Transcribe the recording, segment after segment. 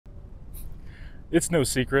It's no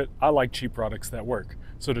secret, I like cheap products that work.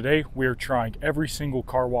 So today we are trying every single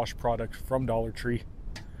car wash product from Dollar Tree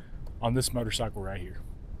on this motorcycle right here.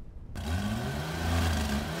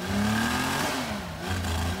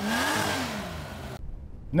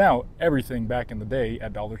 Now, everything back in the day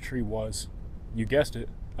at Dollar Tree was, you guessed it,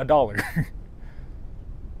 $1.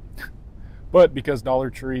 But because Dollar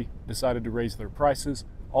Tree decided to raise their prices,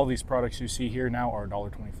 all these products you see here now are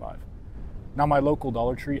 $1.25. Now my local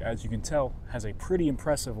Dollar Tree, as you can tell, has a pretty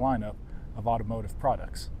impressive lineup of automotive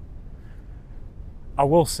products. I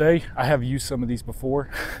will say I have used some of these before,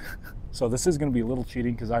 so this is going to be a little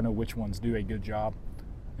cheating because I know which ones do a good job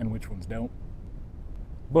and which ones don't.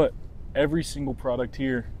 But every single product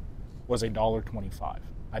here was $1.25.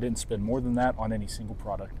 I didn't spend more than that on any single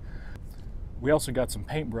product. We also got some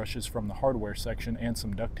paint brushes from the hardware section and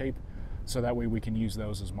some duct tape, so that way we can use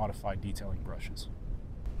those as modified detailing brushes.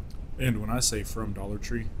 And when I say from Dollar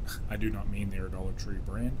Tree, I do not mean they are Dollar Tree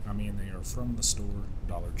brand. I mean they are from the store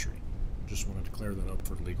Dollar Tree. Just wanted to clear that up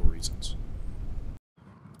for legal reasons.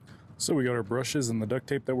 So we got our brushes and the duct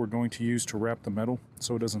tape that we're going to use to wrap the metal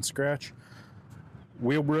so it doesn't scratch.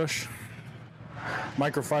 Wheel brush,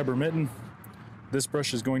 microfiber mitten. This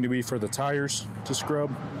brush is going to be for the tires to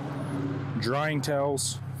scrub. Drying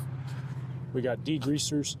towels. We got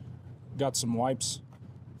degreasers. Got some wipes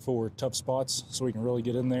for tough spots so we can really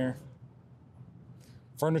get in there.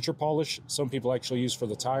 Furniture polish, some people actually use for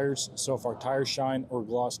the tires. So if our tires shine or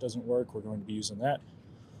gloss doesn't work, we're going to be using that.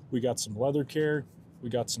 We got some leather care.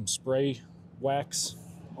 We got some spray wax.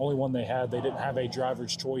 Only one they had. They didn't have a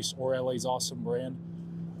Driver's Choice or LA's Awesome brand.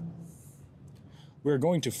 We're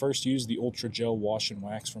going to first use the Ultra Gel Wash and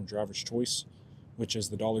Wax from Driver's Choice, which is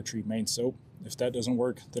the Dollar Tree main soap. If that doesn't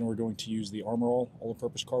work, then we're going to use the Armor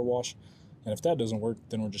All-Purpose Car Wash. And if that doesn't work,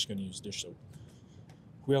 then we're just going to use dish soap.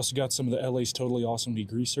 We also got some of the LA's Totally Awesome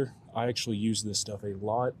degreaser. I actually use this stuff a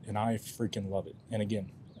lot, and I freaking love it. And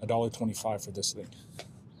again, $1.25 for this thing.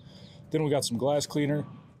 Then we got some glass cleaner,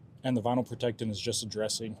 and the vinyl protectant is just a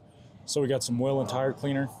dressing. So we got some oil and tire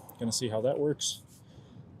cleaner. Gonna see how that works.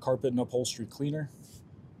 Carpet and upholstery cleaner,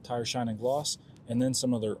 tire shine and gloss, and then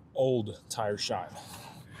some of their old tire shine.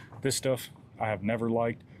 This stuff I have never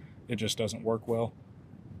liked. It just doesn't work well.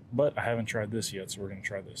 But I haven't tried this yet, so we're gonna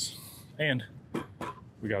try this. And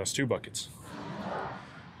we got us 2 buckets.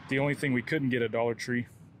 The only thing we couldn't get at Dollar Tree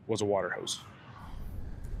was a water hose.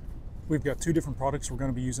 We've got 2 different products we're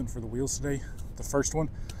gonna be using for the wheels today. The first one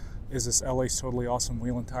is this LA's Totally Awesome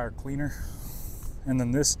Wheel and Tire Cleaner. And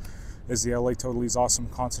then this is the LA Totally's Awesome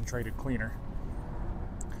Concentrated Cleaner.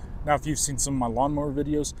 Now, if you've seen some of my lawnmower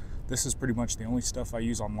videos, this is pretty much the only stuff I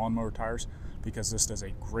use on lawnmower tires because this does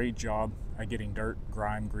a great job at getting dirt,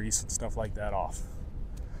 grime, grease, and stuff like that off.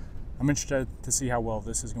 I'm interested to see how well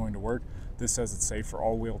this is going to work. This says it's safe for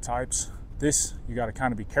all wheel types. This, you gotta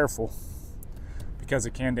kind of be careful because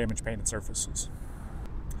it can damage painted surfaces.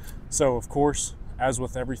 So, of course, as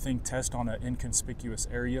with everything, test on an inconspicuous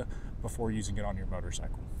area before using it on your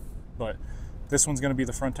motorcycle. But this one's gonna be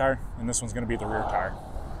the front tire and this one's gonna be the rear tire.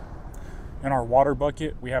 In our water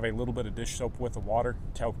bucket, we have a little bit of dish soap with the water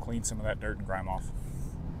to help clean some of that dirt and grime off.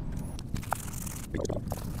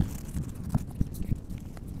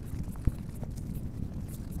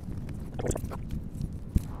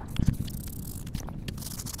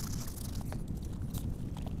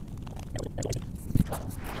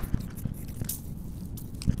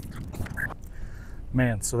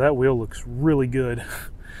 Man, so that wheel looks really good.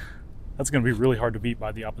 That's gonna be really hard to beat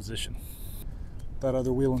by the opposition. That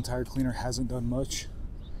other wheel and tire cleaner hasn't done much,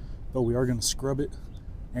 but we are gonna scrub it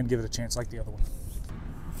and give it a chance like the other one.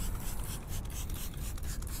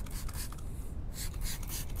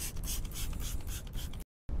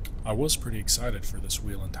 I was pretty excited for this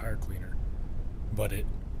wheel and tire cleaner, but it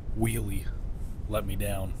really let me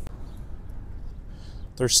down.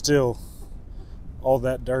 There's still all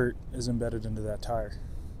that dirt is embedded into that tire.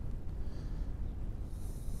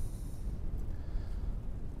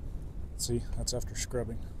 See, that's after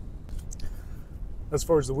scrubbing. As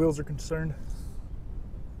far as the wheels are concerned,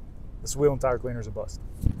 this wheel and tire cleaner is a bust.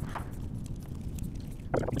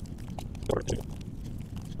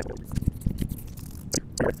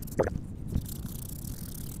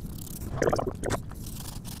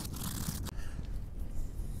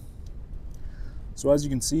 So as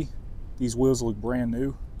you can see, these wheels look brand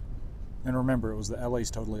new. And remember, it was the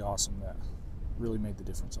LA's Totally Awesome that really made the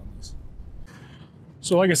difference on these.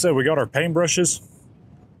 So like I said, we got our paint brushes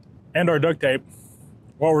and our duct tape.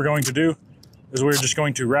 What we're going to do is we're just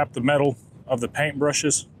going to wrap the metal of the paint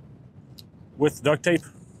brushes with duct tape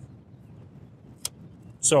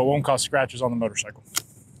so it won't cause scratches on the motorcycle.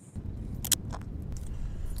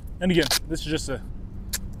 And again, this is just a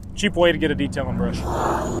cheap way to get a detailing brush.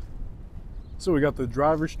 So we got the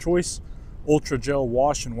Driver's Choice Ultra Gel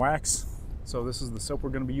Wash and Wax. So this is the soap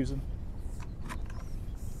we're going to be using.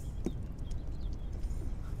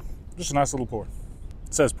 Just a nice little pour.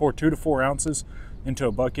 It says pour 2 to 4 ounces into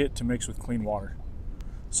a bucket to mix with clean water.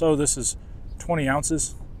 So this is 20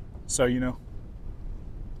 ounces. So, you know,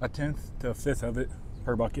 1/10 to 1/5 of it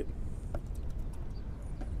per bucket.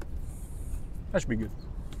 That should be good.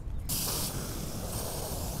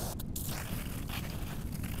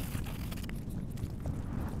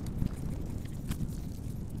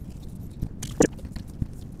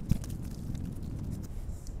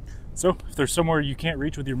 So if there's somewhere you can't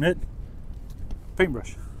reach with your mitt,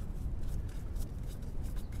 paintbrush.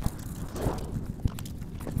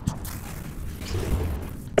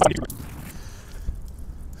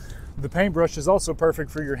 The paintbrush is also perfect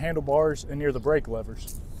for your handlebars and near the brake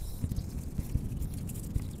levers.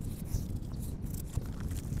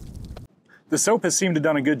 The soap has seemed to have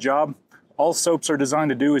done a good job. All soaps are designed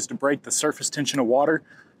to do is to break the surface tension of water.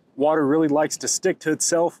 Water really likes to stick to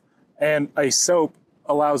itself, and a soap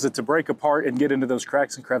allows it to break apart and get into those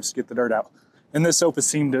cracks and crevices to get the dirt out. And this soap has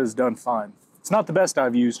seemed to have done fine. It's not the best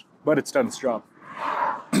I've used, but it's done its job.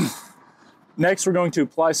 Next, we're going to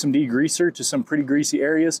apply some degreaser to some pretty greasy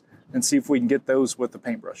areas and see if we can get those with the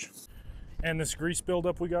paintbrush. And this grease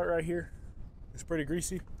buildup we got right here is pretty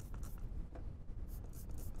greasy.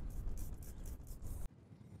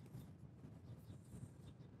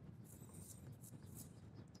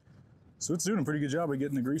 So it's doing a pretty good job of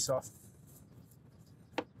getting the grease off.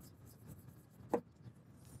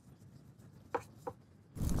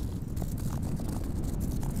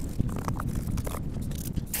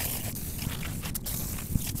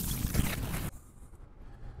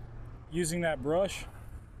 Using that brush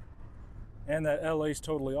and that LA's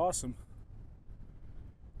Totally Awesome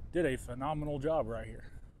did a phenomenal job right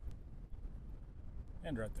here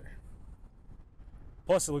and right there.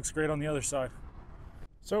 Plus it looks great on the other side.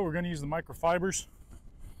 So we're going to use the microfibers.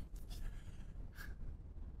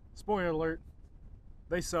 Spoiler alert,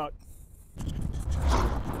 they suck.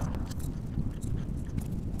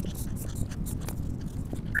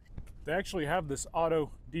 They actually have this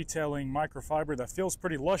auto detailing microfiber that feels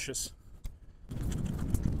pretty luscious.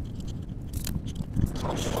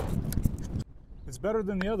 It's better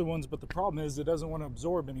than the other ones, but the problem is it doesn't want to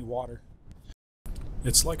absorb any water.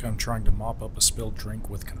 It's like I'm trying to mop up a spilled drink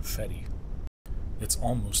with confetti. It's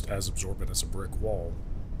almost as absorbent as a brick wall.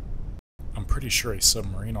 I'm pretty sure a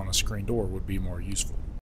submarine on a screen door would be more useful.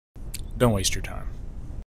 Don't waste your time.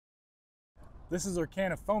 This is our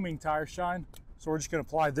can of foaming tire shine, so we're just going to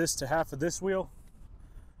apply this to half of this wheel.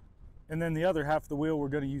 And then the other half of the wheel we're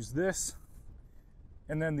going to use this.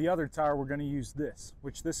 And then the other tire we're going to use this,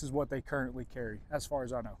 which this is what they currently carry, as far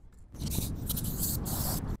as I know.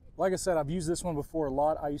 Like I said, I've used this one before a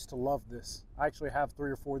lot. I used to love this. I actually have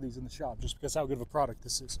 3 or 4 of these in the shop just because how good of a product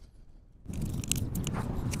this is.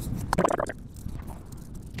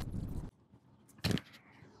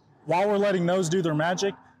 While we're letting those do their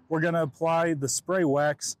magic, we're going to apply the spray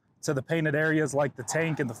wax to the painted areas like the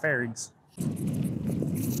tank and the fairings.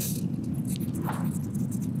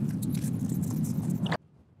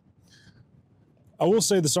 I will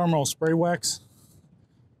say this Armor All spray wax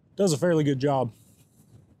does a fairly good job.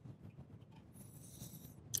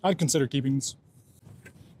 I'd consider keeping this.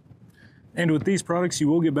 And with these products, you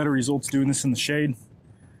will get better results doing this in the shade.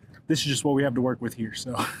 This is just what we have to work with here,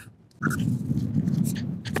 so.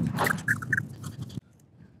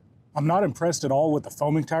 I'm not impressed at all with the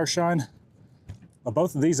foaming tire shine, but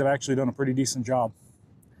both of these have actually done a pretty decent job.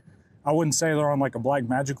 I wouldn't say they're on like a black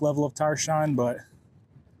magic level of tire shine, but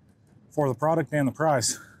for the product and the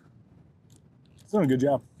price, it's done a good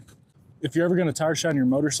job. If you're ever going to tire shine your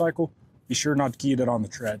motorcycle, be sure not to key it on the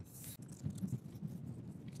tread.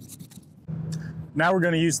 Now we're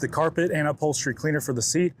going to use the carpet and upholstery cleaner for the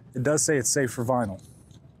seat. It does say it's safe for vinyl.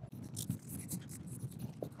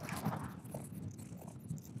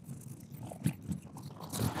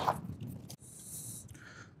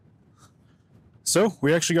 So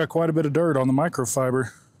we actually got quite a bit of dirt on the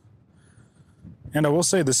microfiber. And I will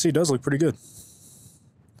say the seat does look pretty good.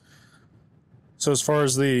 So as far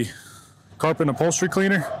as the carpet and upholstery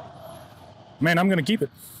cleaner, man, I'm gonna keep it.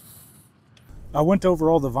 I went over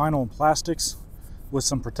all the vinyl and plastics with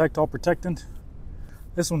some Protect All protectant.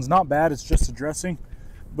 This one's not bad, it's just a dressing,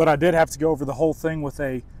 but I did have to go over the whole thing with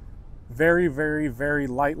a very, very, very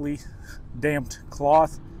lightly damped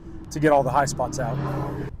cloth to get all the high spots out.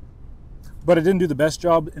 But it didn't do the best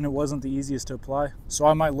job and it wasn't the easiest to apply, so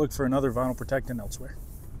I might look for another vinyl protectant elsewhere.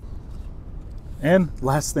 And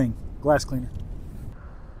last thing, glass cleaner.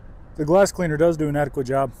 The glass cleaner does do an adequate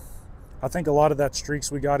job. I think a lot of that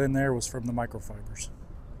streaks we got in there was from the microfibers.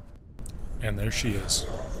 And there she is,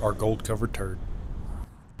 our gold-covered turd.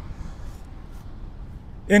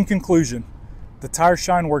 In conclusion, the tire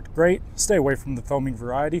shine worked great. Stay away from the foaming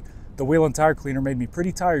variety. The wheel and tire cleaner made me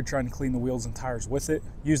pretty tired trying to clean the wheels and tires with it.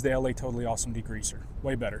 Use the LA Totally Awesome degreaser,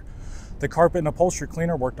 way better. The carpet and upholstery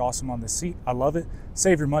cleaner worked awesome on this seat. I love it.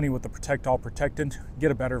 Save your money with the Protect All protectant.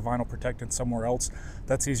 Get a better vinyl protectant somewhere else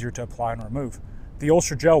that's easier to apply and remove. The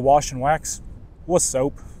Ultra Gel wash and wax was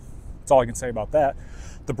soap. That's all I can say about that.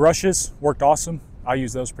 The brushes worked awesome. I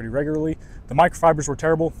use those pretty regularly. The microfibers were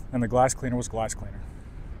terrible, and the glass cleaner was glass cleaner.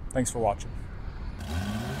 Thanks for watching.